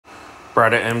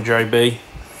Brad at MJB.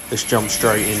 Let's jump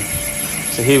straight in.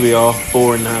 So here we are,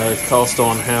 boring cast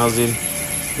iron housing.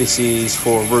 This is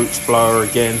for a roots blower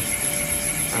again.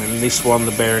 And this one,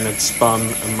 the bearing had spun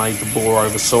and made the bore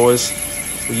oversized.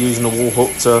 We're using a wall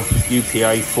hook to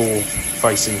UPA 4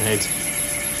 facing head.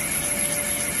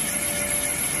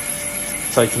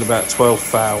 Taking about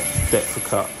 12 thou depth of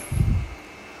cut.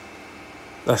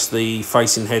 That's the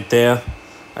facing head there.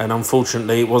 And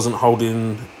unfortunately it wasn't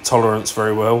holding tolerance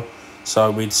very well.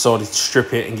 So we decided to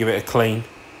strip it and give it a clean.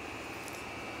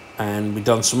 And we've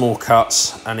done some more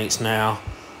cuts and it's now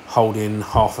holding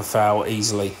half a thou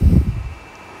easily.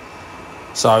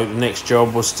 So the next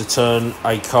job was to turn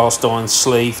a cast iron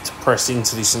sleeve to press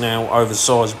into this now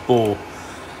oversized bore.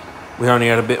 We only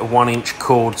had a bit of 1-inch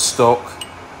cord stock,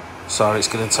 so it's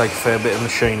going to take a fair bit of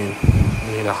machining.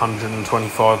 We need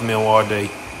 125mm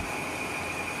ID.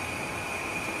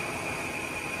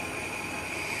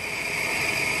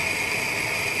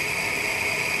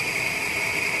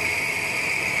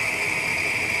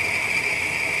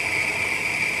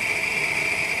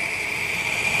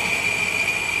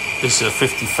 This is a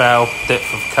 50 thou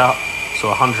depth of cut, so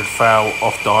 100 thou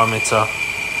off diameter,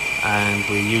 and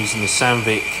we're using the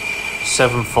Sandvik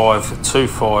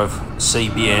 7525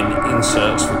 CBN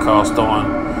inserts for cast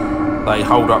iron. They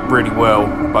hold up really well,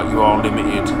 but you are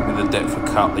limited with the depth of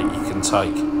cut that you can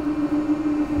take.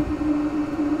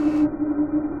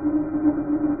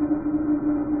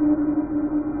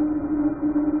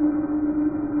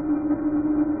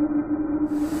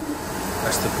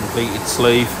 That's the completed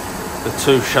sleeve. The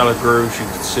 2 shallow grooves you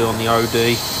can see on the OD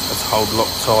that's hold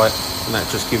Loctite, and that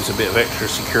just gives a bit of extra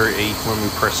security when we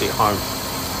press it home.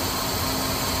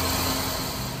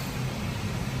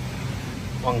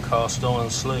 One cast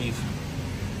iron sleeve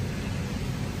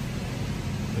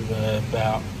with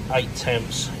about 8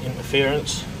 temps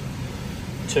interference,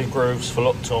 2 grooves for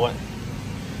Loctite.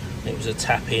 It was a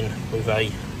tap in with a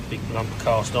big lump of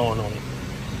cast iron on it,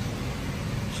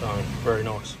 so very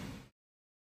nice.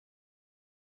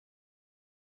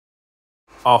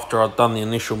 After I'd done the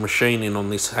initial machining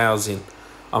on this housing,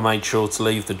 I made sure to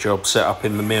leave the job set up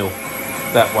in the mill.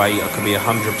 That way I could be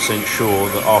 100% sure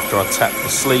that after I tapped the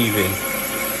sleeve in,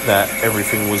 that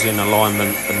everything was in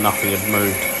alignment and nothing had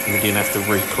moved, and we didn't have to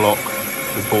reclock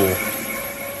the bore.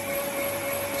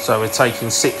 So we're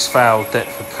taking 6 thou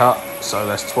depth of cut, so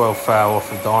that's 12 thou off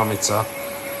the diameter,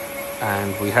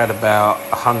 and we had about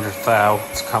 100 thou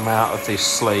to come out of this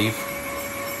sleeve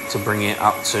to bring it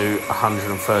up to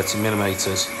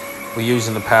 130mm. We're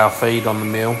using the power feed on the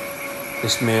mill.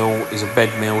 This mill is a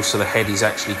bed mill, so the head is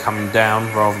actually coming down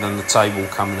rather than the table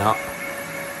coming up.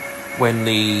 When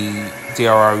the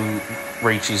DRO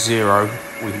reaches 0,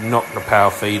 we knock the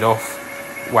power feed off,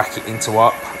 whack it into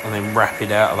up, and then wrap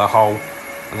it out of the hole,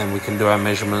 and then we can do our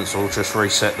measurements or just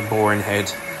reset the boring head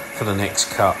for the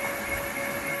next cut.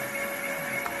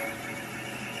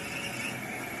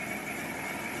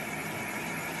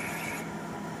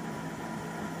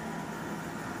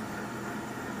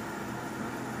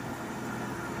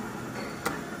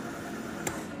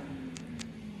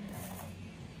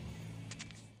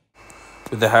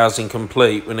 With the housing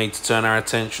complete, we need to turn our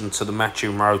attention to the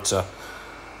matching rotor.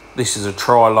 This is a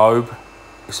tri-lobe.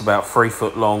 It's about 3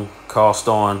 foot long, cast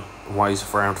iron, and weighs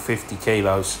around 50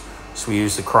 kilos. So we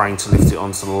use the crane to lift it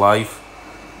onto the lathe.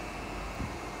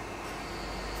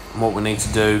 And what we need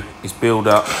to do is build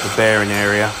up the bearing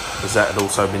area, as that had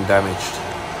also been damaged.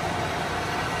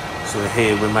 So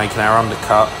here we're making our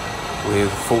undercut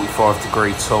with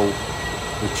 45-degree tool,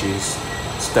 which is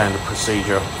standard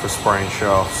procedure for spraying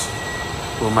shafts.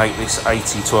 We'll make this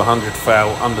 80 to 100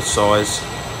 thou undersize,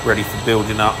 ready for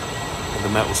building up with the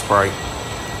metal spray.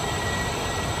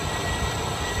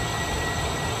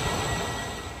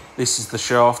 This is the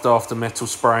shaft after metal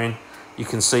spraying. You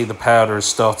can see the powder has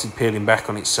started peeling back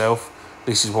on itself.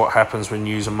 This is what happens when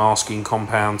you use a masking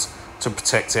compound to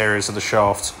protect areas of the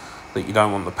shaft that you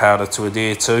don't want the powder to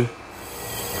adhere to.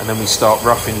 And then we start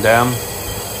roughing down,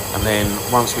 and then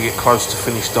once we get close to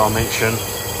finished dimension,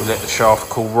 we let the shaft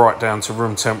cool right down to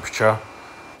room temperature.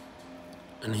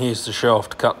 And here's the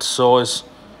shaft cut to size,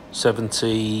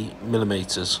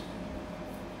 70mm.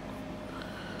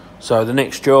 So the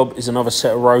next job is another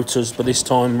set of rotors, but this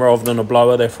time rather than a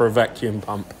blower, they're for a vacuum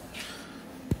pump.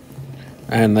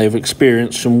 And they've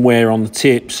experienced some wear on the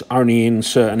tips, only in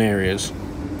certain areas.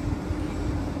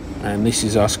 And this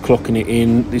is us clocking it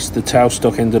in. This is the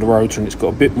tailstock end of the rotor, and it's got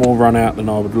a bit more run out than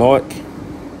I would like.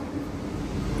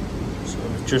 So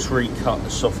I've just recut the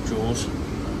soft jaws.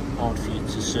 Hard for you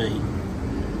to see.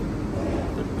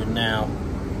 But we're now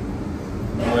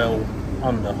well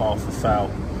under half a thou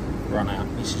run out.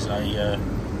 This is a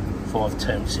 5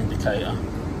 temps indicator.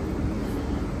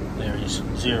 There is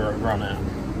 0 run out.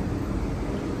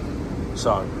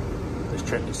 So let's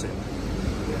check this in.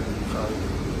 So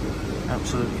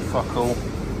absolutely fuck all.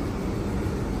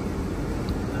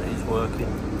 That is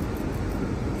working.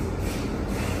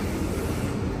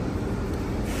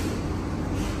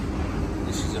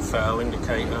 This is a foul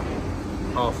indicator.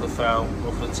 Half a foul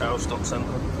off the tailstock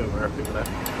centre. I think we're happy with that.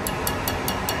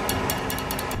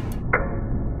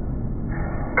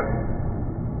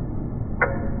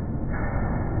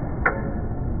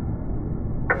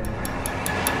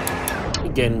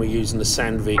 Again, we're using the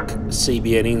Sandvik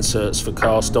CBN inserts for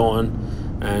cast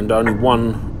iron, and only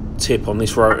one tip on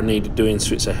this rotor needed doing,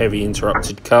 so it's a heavy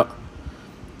interrupted cut.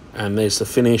 And there's the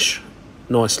finish,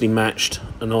 nicely matched,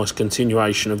 a nice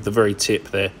continuation of the very tip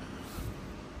there.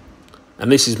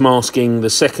 And this is masking the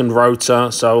second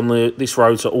rotor. So on this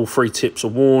rotor, all 3 tips are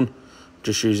worn.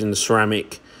 Just using the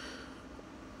ceramic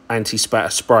anti-spatter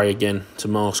spray again to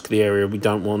mask the area we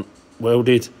don't want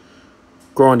welded.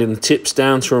 Grinding the tips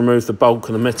down to remove the bulk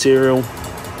of the material,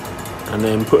 and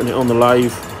then putting it on the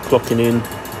lathe, clocking in,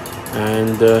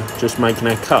 and just making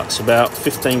our cuts, about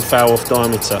 15 foul off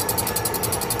diameter.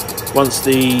 Once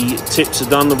the tips are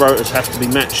done, the rotors have to be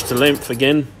matched to length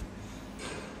again.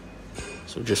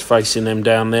 So just facing them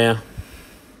down there.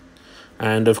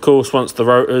 And of course, once the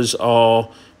rotors are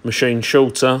machined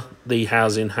shorter, the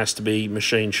housing has to be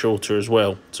machined shorter as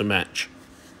well to match.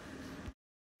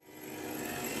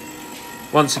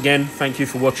 Once again, thank you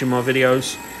for watching my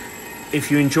videos. If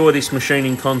you enjoy this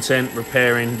machining content,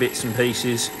 repairing bits and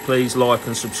pieces, please like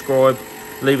and subscribe.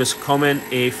 Leave us a comment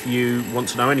if you want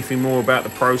to know anything more about the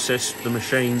process, the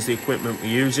machines, the equipment we're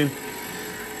using.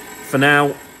 For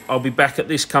now, I'll be back at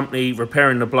this company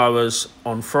repairing the blowers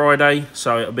on Friday,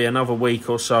 so it'll be another week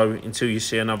or so until you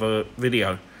see another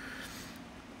video.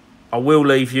 I will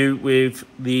leave you with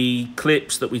the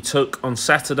clips that we took on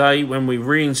Saturday when we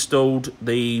reinstalled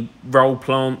the roll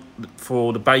plant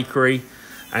for the bakery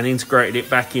and integrated it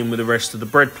back in with the rest of the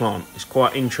bread plant. It's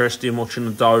quite interesting watching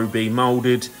the dough be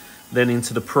moulded, then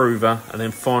into the prover, and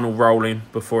then final rolling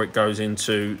before it goes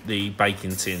into the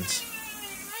baking tins.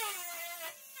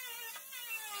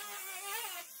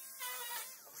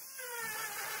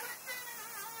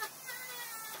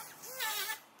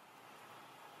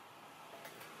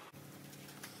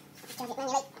 Change it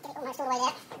manually, get it almost all the way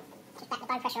there. Just back the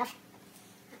bow pressure off.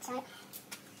 So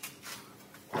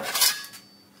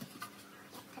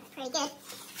that's pretty good.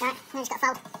 Right, now just got to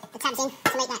fold the tabs in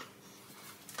to make that.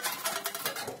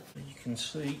 You can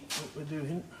see what we're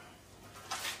doing.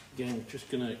 Again,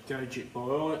 just going to gauge it by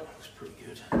eye. That's pretty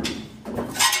good.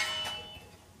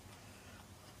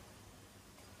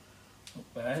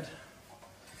 Not bad. A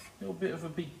little bit of a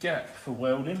big gap for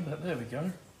welding, but there we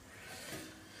go.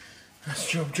 That's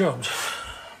jobbed.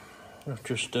 I'll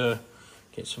just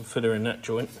get some filler in that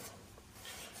joint.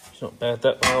 It's not bad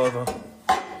that way either.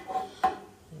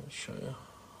 I'll show you.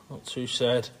 Not too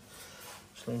sad.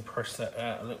 Just let me press that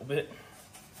out a little bit.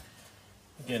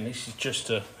 Again, this is just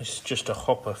a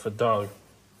hopper for dough.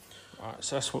 Right,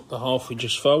 so that's what the half we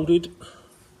just folded.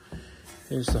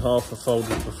 Here's the half I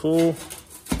folded before.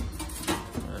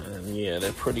 And yeah,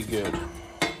 they're pretty good.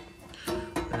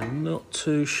 And not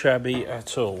too shabby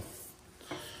at all.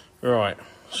 Right,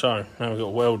 so now we've got to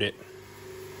weld it.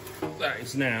 That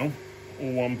is now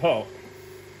all one part.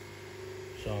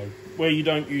 So where you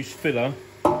don't use filler,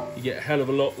 you get a hell of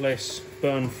a lot less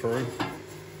burn through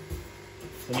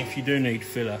than if you do need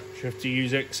filler. You have to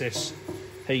use excess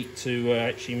heat to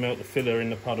actually melt the filler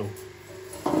in the puddle.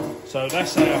 So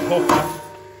that's our hopper.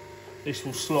 This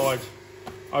will slide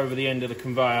over the end of the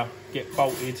conveyor, get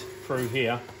bolted through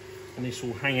here, and this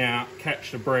will hang out,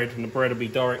 catch the bread, and the bread will be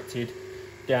directed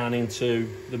down into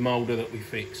the moulder that we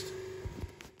fixed.